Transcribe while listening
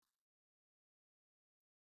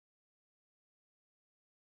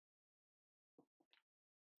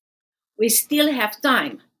We still have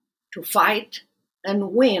time to fight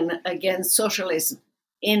and win against socialism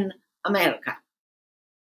in America.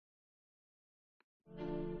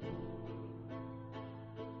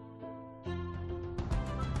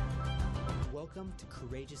 Welcome to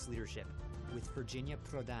Courageous Leadership with Virginia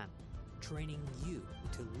Prodan, training you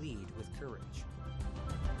to lead with courage.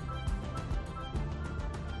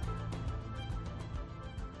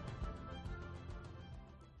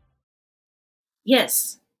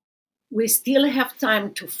 Yes, we still have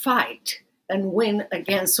time to fight and win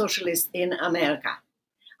against socialists in America.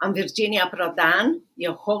 I'm Virginia Prodan,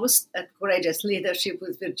 your host at Courageous Leadership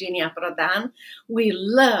with Virginia Prodan. We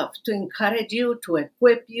love to encourage you, to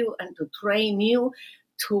equip you, and to train you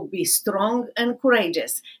to be strong and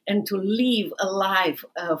courageous and to live a life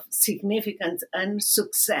of significance and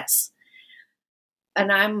success.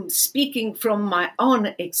 And I'm speaking from my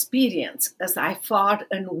own experience as I fought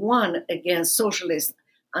and won against socialist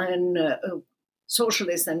and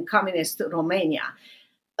communist Romania.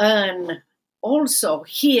 And also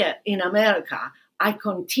here in America, I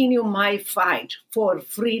continue my fight for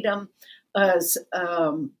freedom as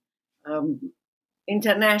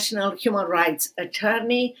international human rights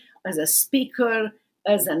attorney, as a speaker,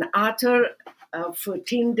 as an author for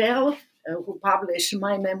Tyndale, who published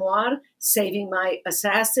my memoir, Saving My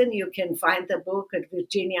Assassin. You can find the book at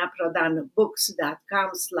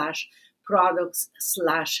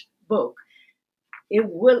virginiaprodanbooks.com/products/book. It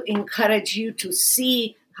will encourage you to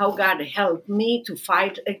see how God helped me to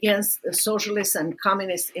fight against the socialists and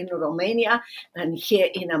communists in Romania and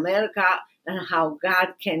here in America, and how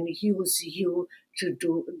God can use you to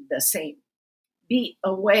do the same. Be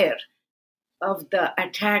aware of the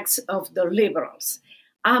attacks of the liberals.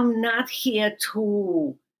 I'm not here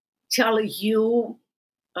to tell you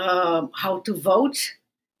how to vote,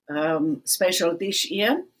 special this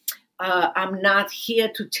year. I'm not here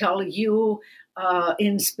to tell you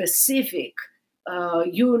in specific,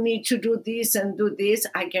 you need to do this and do this.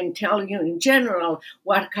 I can tell you in general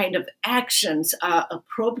what kind of actions are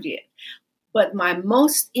appropriate. But my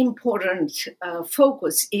most important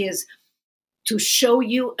focus is to show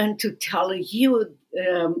you and to tell you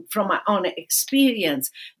from my own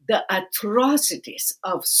experience the atrocities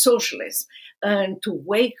of socialism, and to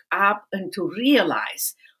wake up and to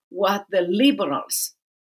realize what the liberals,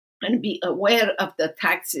 and be aware of the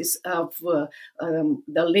taxes of the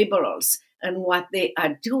liberals and what they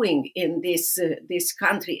are doing in this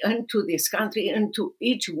country, and to this country, and to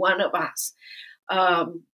each one of us.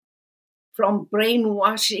 From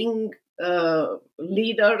brainwashing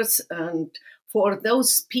leaders, and for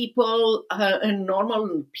those people and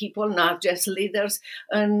normal people, not just leaders,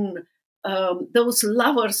 and those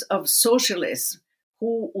lovers of socialism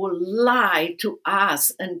who will lie to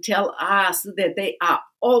us and tell us that they are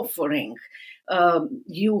offering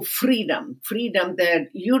you freedom that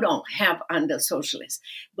you don't have under socialists.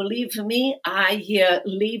 Believe me, I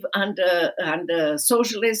live under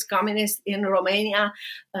socialist, communist in Romania,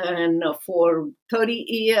 and for 30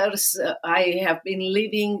 years I have been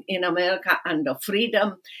living in America under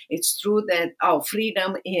freedom. It's true that our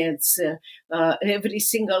freedom is every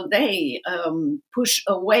single day pushed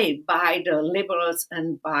away by the liberals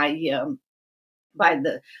and by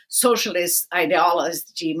the socialist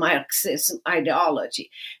ideology, Marxism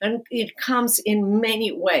ideology. And it comes in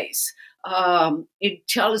many ways. It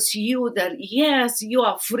tells you that, yes, you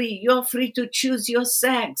are free. You're free to choose your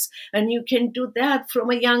sex. And you can do that from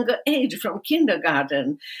a younger age, from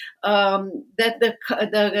kindergarten. That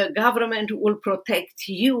the government will protect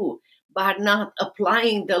you by not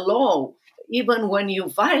applying the law, even when you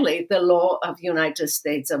violate the law of the United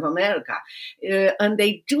States of America. And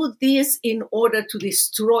they do this in order to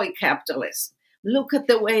destroy capitalism. Look at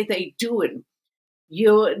the way they do it.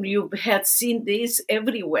 You had seen this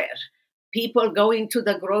everywhere. People going to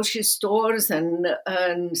the grocery stores and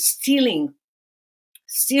stealing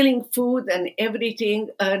food and everything,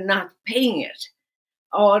 not paying it,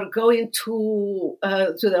 or going to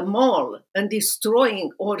the mall and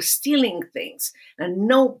destroying or stealing things, and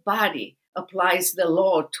nobody applies the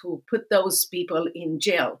law to put those people in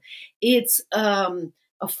jail. It's a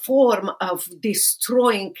form of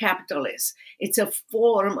destroying capitalists. It's a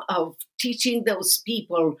form of teaching those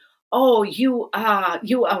people, oh, you are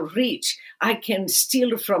rich, I can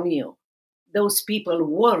steal from you. Those people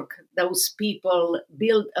work, those people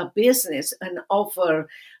build a business and offer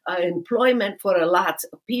employment for a lot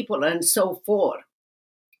of people, and so forth.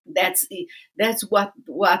 That's what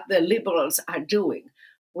the liberals are doing.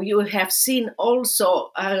 You have seen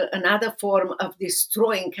also another form of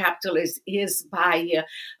destroying capitalism is by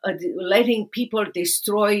letting people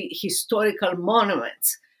destroy historical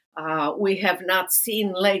monuments. We have not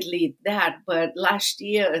seen lately that, but last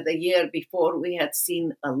year, the year before, we had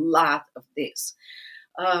seen a lot of this.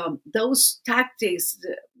 Those tactics,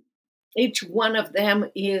 each one of them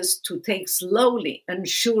is to take slowly and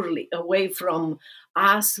surely away from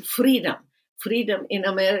us freedom in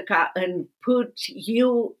America, and put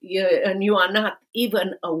and you are not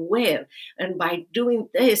even aware. And by doing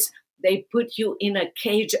this, they put you in a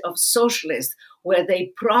cage of socialists where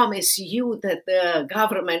they promise you that the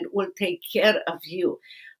government will take care of you.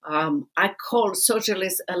 I call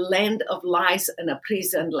socialists a land of lies and a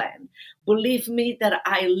prison land. Believe me that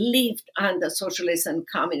I lived under socialists and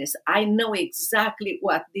communists. I know exactly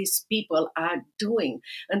what these people are doing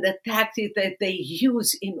and the tactic that they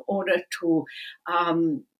use in order to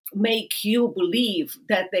make you believe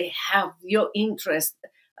that they have your interest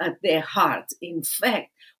at their heart. In fact,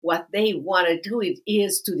 what they want to do it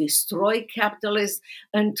is to destroy capitalists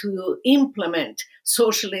and to implement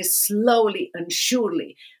socialists slowly and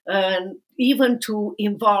surely, and even to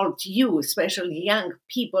involve you, especially young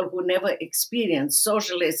people who never experienced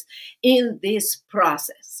socialists, in this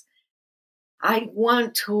process. I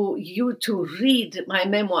want you to read my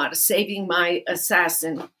memoir, Saving My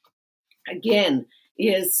Assassin. Again,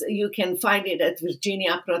 is you can find it at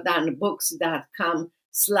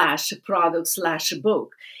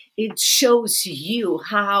virginiaprodanbooks.com/product/book. It shows you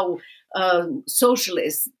how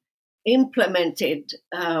socialists implemented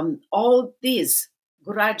all this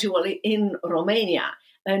gradually in Romania,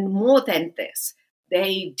 and more than this,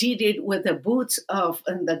 they did it with the boots of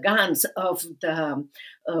and the guns of the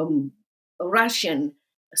Russian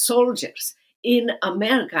soldiers. In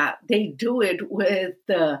America, they do it with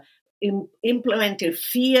implemented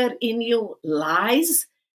fear in you, lies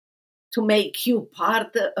to make you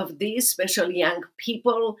part of this, especially young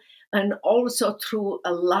people, and also through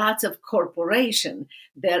a lot of corporations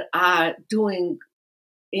that are doing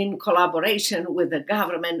in collaboration with the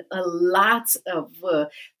government a lot of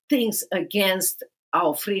things against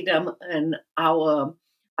our freedom and our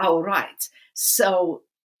rights. So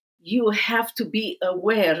you have to be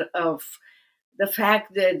aware of the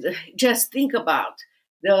fact that, just think about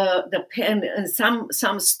the pen in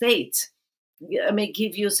some states. I may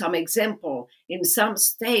give you some example. In some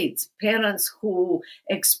states, parents who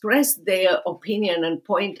express their opinion and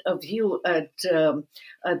point of view at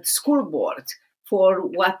school board for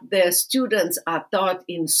what the students are taught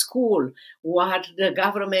in school, what the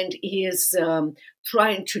government is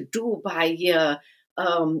trying to do by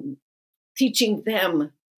teaching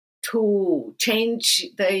them to change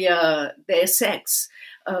their sex,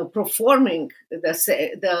 performing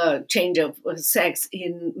the change of sex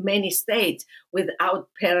in many states without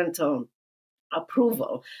parental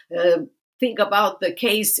approval. Think about the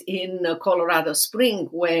case in Colorado Springs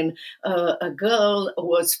when a girl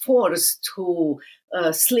was forced to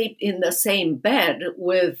sleep in the same bed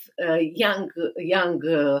with a young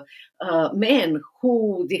man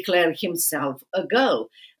who declared himself a girl.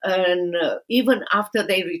 And even after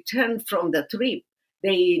they returned from the trip,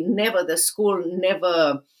 the school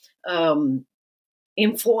never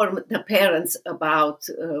informed the parents about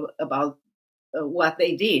what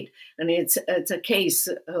they did, and it's a case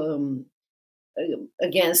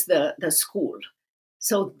against the school.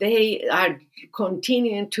 So they are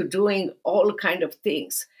continuing to doing all kind of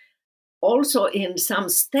things. Also, in some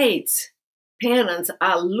states, parents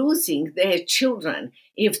are losing their children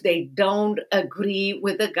if they don't agree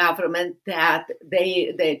with the government that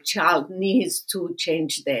their child needs to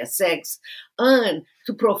change their sex and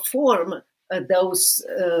to perform those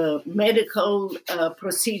medical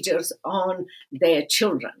procedures on their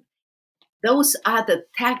children. Those are the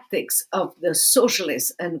tactics of the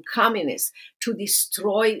socialists and communists to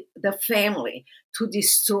destroy the family, to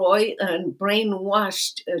destroy and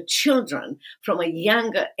brainwash children from a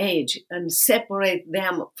younger age and separate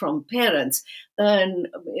them from parents. And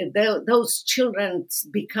those children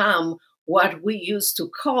become what we used to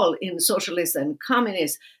call in socialists and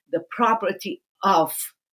communists the property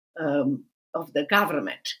of the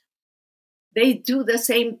government. They do the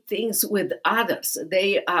same things with others.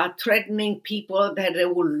 They are threatening people that they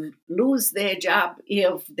will lose their job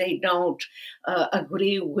if they don't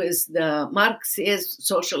agree with the Marxist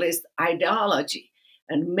socialist ideology.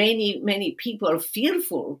 And many people are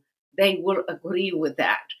fearful they will agree with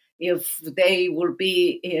that if they will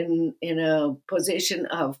be in a position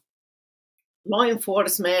of law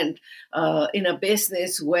enforcement, in a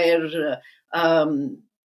business where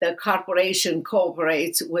the corporation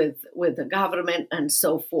cooperates with the government and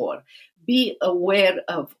so forth. Be aware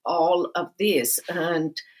of all of this.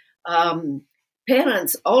 And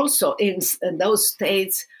parents also in those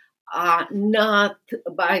states are not,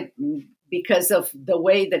 by because of the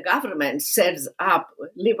way the government sets up,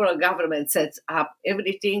 liberal government sets up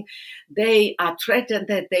everything, they are threatened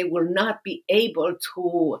that they will not be able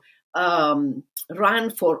to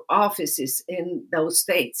run for offices in those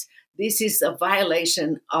states. This is a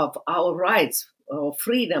violation of our rights or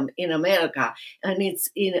freedom in America, and it's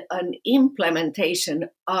in an implementation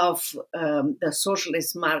of the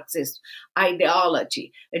socialist Marxist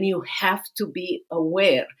ideology. And you have to be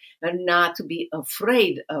aware and not to be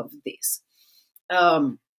afraid of this.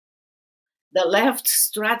 The left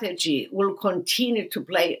strategy will continue to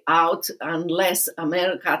play out unless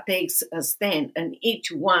America takes a stand, and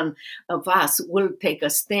each one of us will take a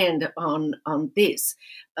stand on this.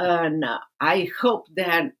 And I hope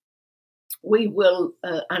that we will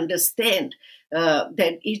understand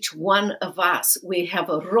that each one of us, we have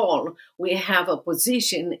a role, we have a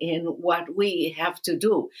position in what we have to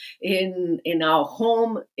do in our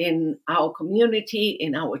home, in our community,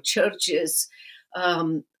 in our churches.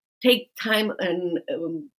 Take time and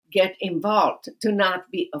get involved. Do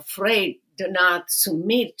not be afraid. Do not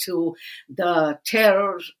submit to the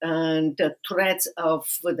terror and the threats of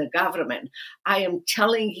the government. I am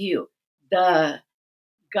telling you, the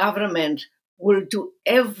government will do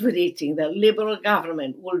everything, the liberal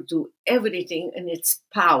government will do everything in its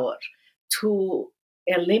power to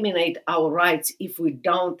eliminate our rights if we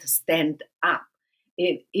don't stand up.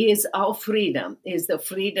 It is our freedom, is the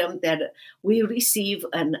freedom that we receive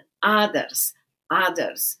and others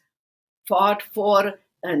fought for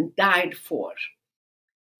and died for.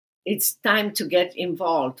 It's time to get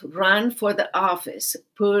involved. Run for the office.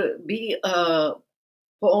 Be a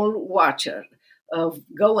poll watcher.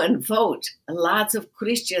 Go and vote. Lots of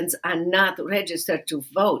Christians are not registered to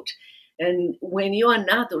vote. And when you are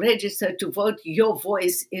not registered to vote, your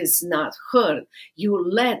voice is not heard. You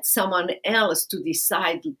let someone else to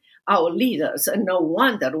decide our leaders. And no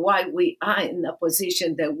wonder why we are in the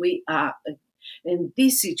position that we are in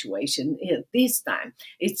this situation, at this time.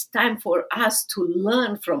 It's time for us to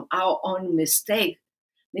learn from our own mistakes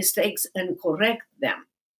and correct them.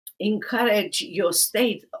 Encourage your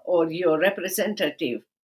state or your representative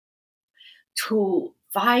to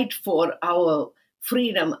fight for our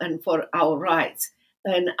freedom and for our rights.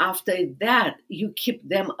 And after that, you keep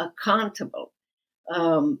them accountable.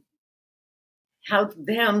 Help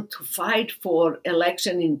them to fight for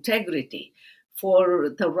election integrity, for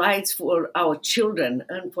the rights for our children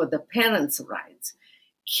and for the parents' rights.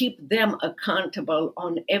 Keep them accountable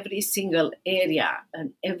on every single area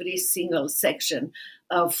and every single section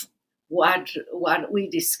of what we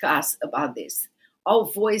discuss about this. Our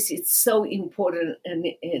voice is so important and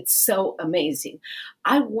it's so amazing.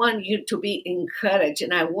 I want you to be encouraged,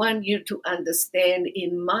 and I want you to understand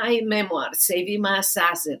in my memoir, Saving My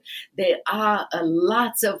Assassin, there are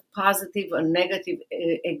lots of positive and negative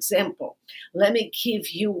examples. Let me give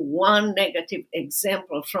you one negative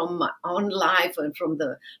example from my own life and from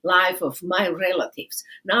the life of my relatives.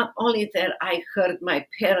 Not only that I heard my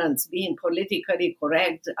parents being politically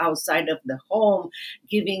correct outside of the home,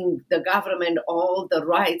 giving the government all the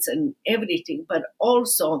rights and everything, but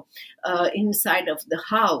also inside of the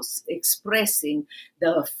house, expressing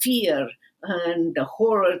the fear and the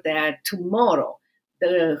horror that tomorrow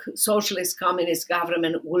the socialist communist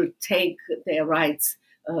government will take their rights,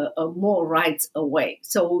 more rights away.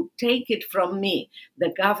 So take it from me,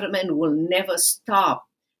 the government will never stop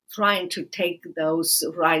trying to take those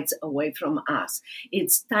rights away from us.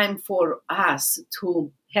 It's time for us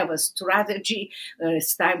to have a strategy.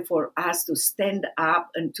 It's time for us to stand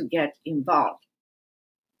up and to get involved.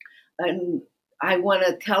 And I want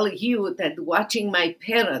to tell you that watching my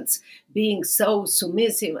parents being so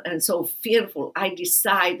submissive and so fearful, I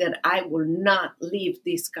decided that I will not live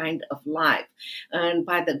this kind of life. And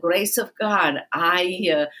by the grace of God,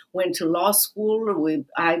 I went to law school.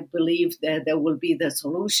 I believe that there will be the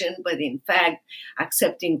solution, but in fact,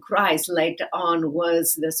 accepting Christ later on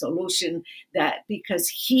was the solution, that because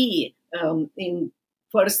he,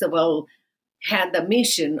 first of all, had the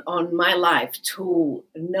mission on my life to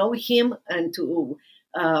know him and to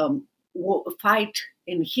fight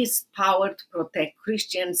in his power to protect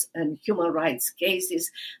Christians and human rights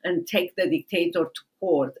cases and take the dictator to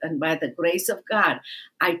court. And by the grace of God,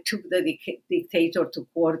 I took the dictator to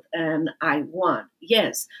court and I won.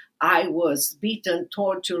 Yes, I was beaten,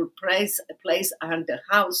 tortured, placed under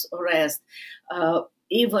house arrest.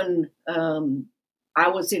 Even I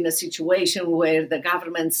was in a situation where the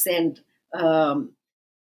government sent a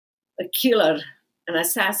killer, an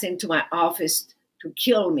assassin to my office to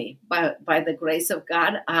kill me. By the grace of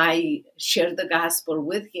God, I shared the gospel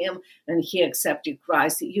with him and he accepted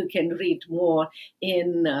Christ. You can read more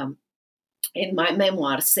in in my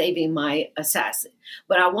memoir, Saving My Assassin.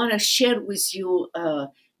 But I want to share with you a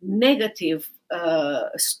negative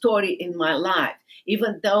story in my life.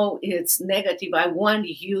 Even though it's negative, I want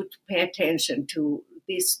you to pay attention to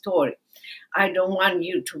this story. I don't want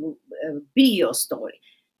you to be your story.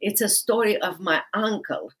 It's a story of my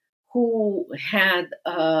uncle who had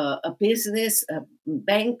a business, a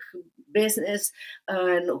bank business,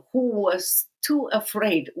 and who was too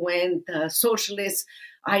afraid when the socialist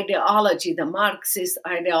ideology, the Marxist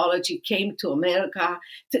ideology came to America,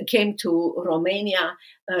 came to Romania,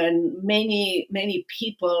 and many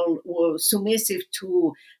people were submissive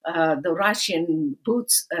to the Russian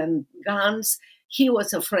boots and guns. He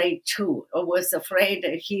was afraid too, or was afraid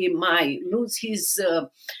that he might lose his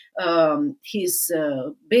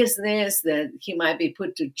business, that he might be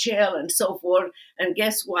put to jail and so forth. And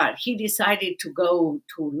guess what? He decided to go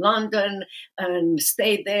to London and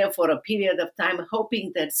stay there for a period of time,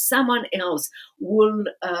 hoping that someone else will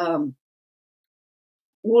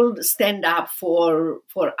stand up for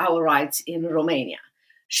our rights in Romania.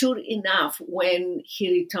 Sure enough, when he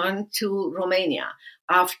returned to Romania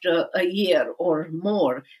after a year or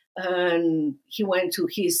more, and he went to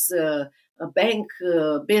his bank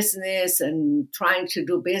business and trying to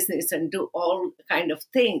do business and do all kind of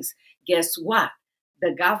things, guess what?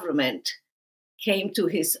 The government came to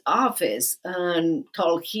his office and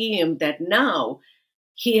told him that now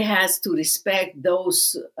he has to respect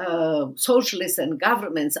those socialist and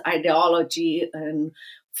government's ideology and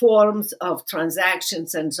forms of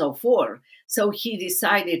transactions and so forth. So he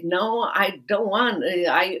decided, no, I don't want.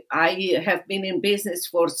 I have been in business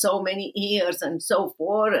for so many years and so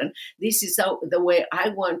forth, and this is the way I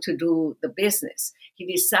want to do the business. He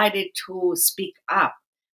decided to speak up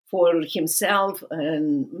for himself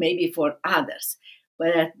and maybe for others,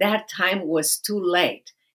 but at that time was too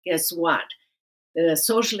late. Guess what? The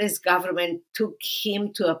socialist government took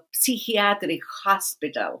him to a psychiatric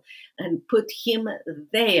hospital and put him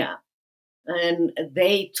there. And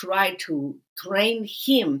they tried to train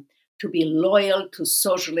him to be loyal to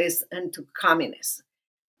socialists and to communists.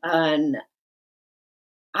 And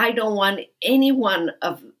I don't want any one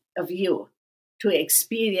of you to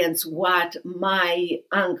experience what my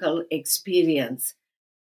uncle experienced,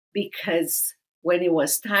 because when it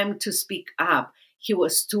was time to speak up, he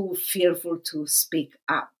was too fearful to speak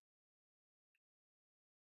up.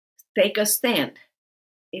 Take a stand.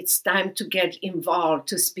 It's time to get involved,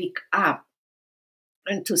 to speak up,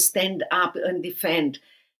 and to stand up and defend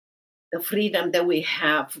the freedom that we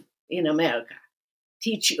have in America.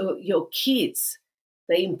 Teach your kids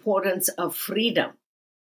the importance of freedom.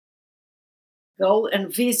 Go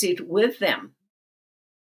and visit with them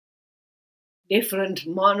different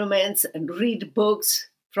monuments and read books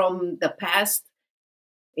from the past,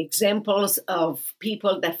 examples of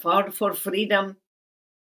people that fought for freedom.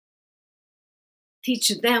 Teach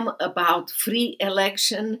them about free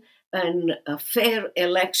election and a fair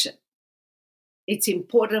election. It's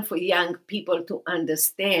important for young people to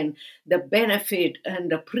understand the benefit and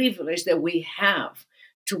the privilege that we have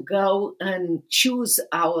to go and choose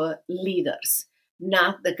our leaders,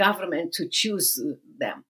 not the government to choose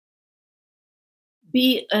them.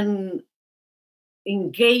 Be an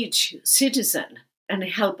engaged citizen and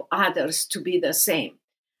help others to be the same.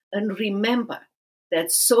 And remember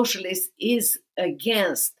that socialist is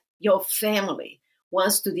against your family,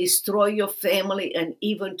 wants to destroy your family and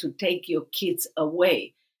even to take your kids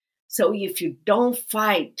away. So if you don't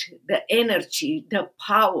fight the energy, the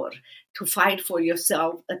power to fight for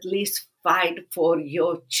yourself, at least fight for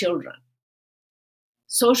your children.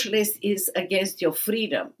 Socialist is against your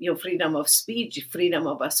freedom of speech, freedom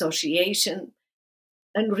of association.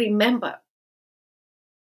 And remember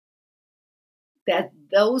that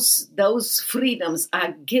those freedoms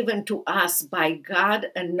are given to us by God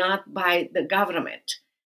and not by the government.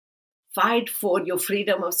 Fight for your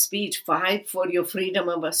freedom of speech. Fight for your freedom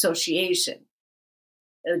of association.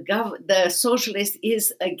 The socialist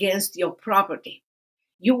is against your property.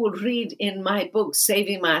 You will read in my book,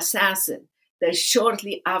 Saving My Assassin, that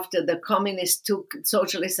shortly after the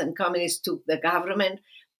socialists and communists took the government,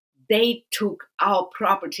 they took our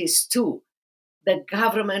properties too. The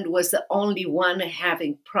government was the only one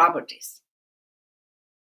having properties.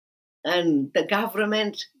 And the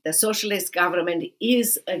government, the socialist government,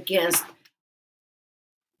 is against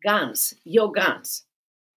guns, your guns.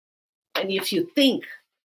 And if you think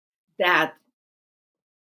that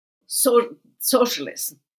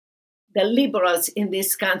socialists, the liberals in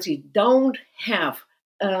this country, don't have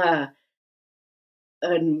a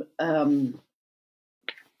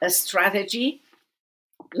strategy,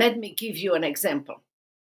 let me give you an example.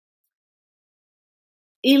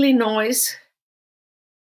 Illinois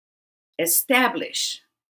established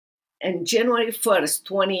on January 1st,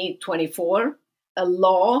 2024, a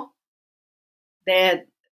law that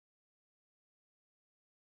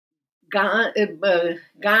gun,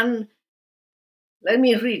 let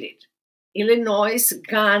me read it. Illinois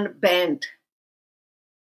gun ban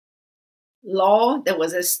law that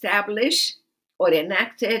was established or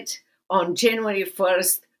enacted on January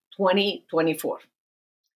 1st, 2024.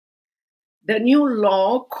 The new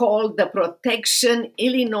law, called the Protection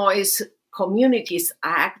Illinois Communities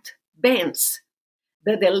Act, bans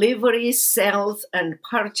the delivery, sales, and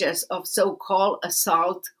purchase of so-called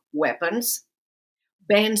assault weapons,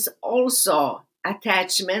 bans also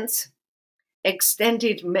attachments,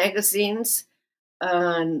 extended magazines,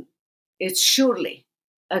 and it's surely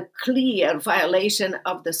a clear violation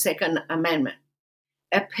of the Second Amendment.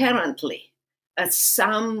 Apparently, as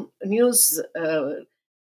some news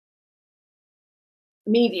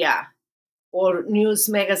media or news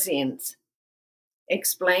magazines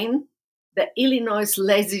explain, the Illinois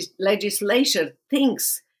legislature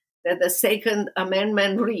thinks that the Second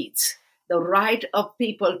Amendment reads, the right of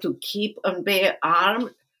people to keep and bear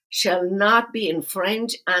arms shall not be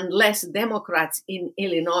infringed unless Democrats in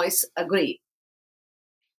Illinois agree.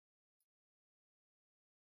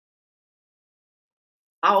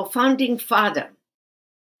 Our founding fathers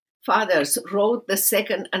wrote the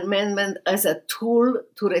Second Amendment as a tool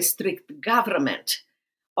to restrict government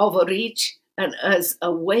overreach and as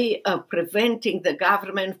a way of preventing the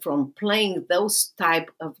government from playing those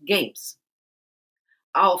type of games.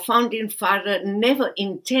 Our founding father never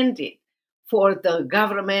intended for the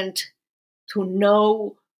government to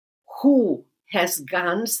know who has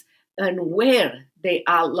guns and where they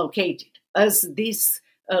are located, as this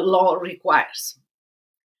law requires.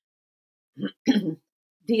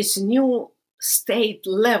 This new state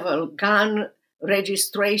level gun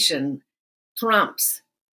registration trumps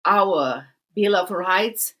our Bill of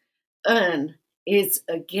Rights and is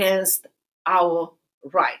against our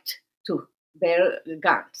right to bear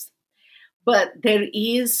guns. But there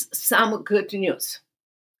is some good news.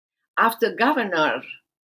 After governor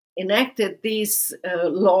enacted this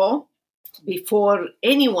law before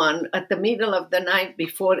anyone, at the middle of the night,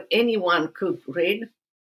 before anyone could read,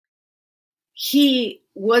 he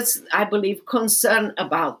was, I believe, concerned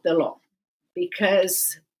about the law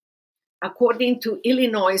because, according to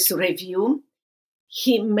Illinois Review,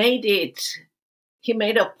 he made a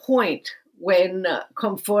point when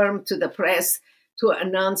confirmed to the press to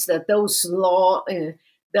announce that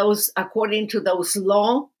according to those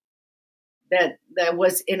law that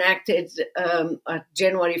was enacted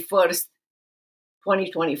January 1st,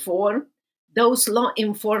 2024, those law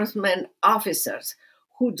enforcement officers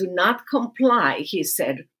who do not comply, he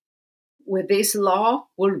said, with this law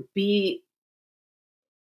will be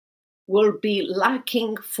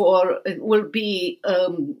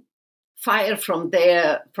fired from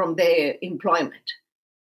their employment.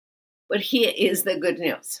 But here is the good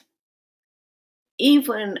news.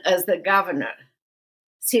 Even as the governor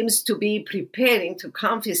seems to be preparing to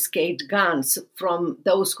confiscate guns from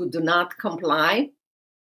those who do not comply,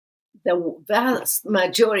 the vast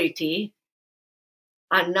majority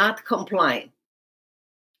are not complying.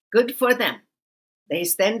 Good for them. They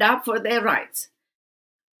stand up for their rights.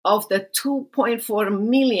 Of the 2.4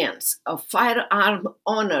 million of firearm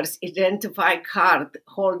owners identified card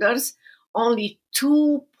holders, only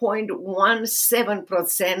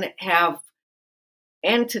 2.17% have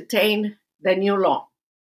entertained the new law.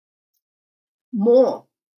 More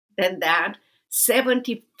than that,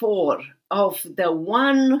 74 of the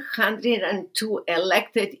 102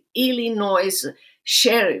 elected Illinois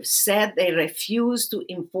sheriffs said they refuse to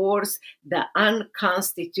enforce the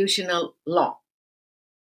unconstitutional law.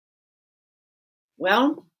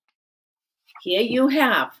 Well, here you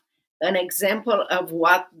have an example of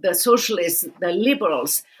what the socialists, the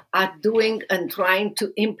liberals, are doing and trying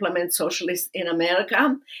to implement socialists in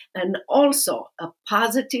America, and also a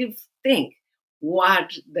positive thing,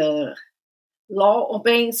 what the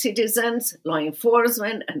law-obeying citizens, law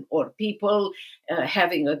enforcement, or people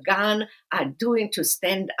having a gun are doing to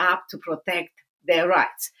stand up to protect their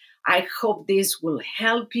rights. I hope this will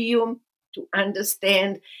help you to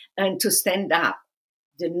understand and to stand up.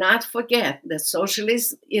 Do not forget that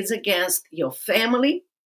socialism is against your family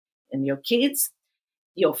and your kids,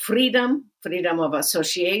 your freedom of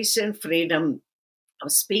association, freedom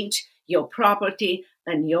of speech, your property,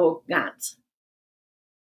 and your guns.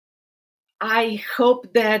 I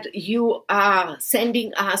hope that you are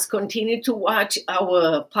sending us, continue to watch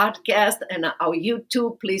our podcast and our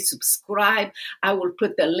YouTube. Please subscribe. I will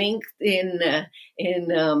put the link in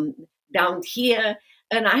down here.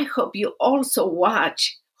 And I hope you also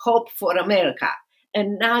watch Hope for America,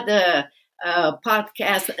 another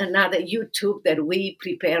podcast, another YouTube that we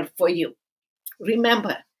prepare for you.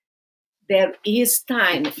 Remember, there is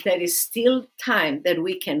time, there is still time that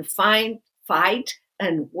we can fight,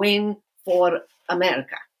 and win for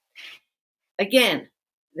America. Again,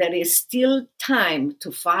 there is still time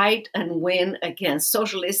to fight and win against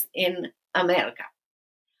socialists in America.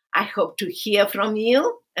 I hope to hear from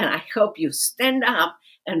you, and I hope you stand up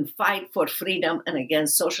and fight for freedom and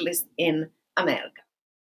against socialists in America.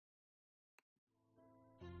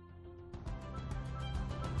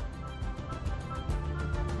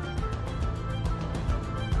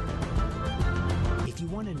 If you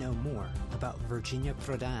want to know more about Virginia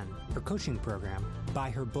Prodan, her coaching program, buy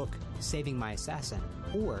her book, Saving My Assassin,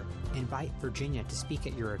 or invite Virginia to speak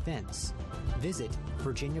at your events, visit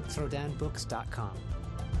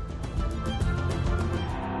virginiaprodanbooks.com.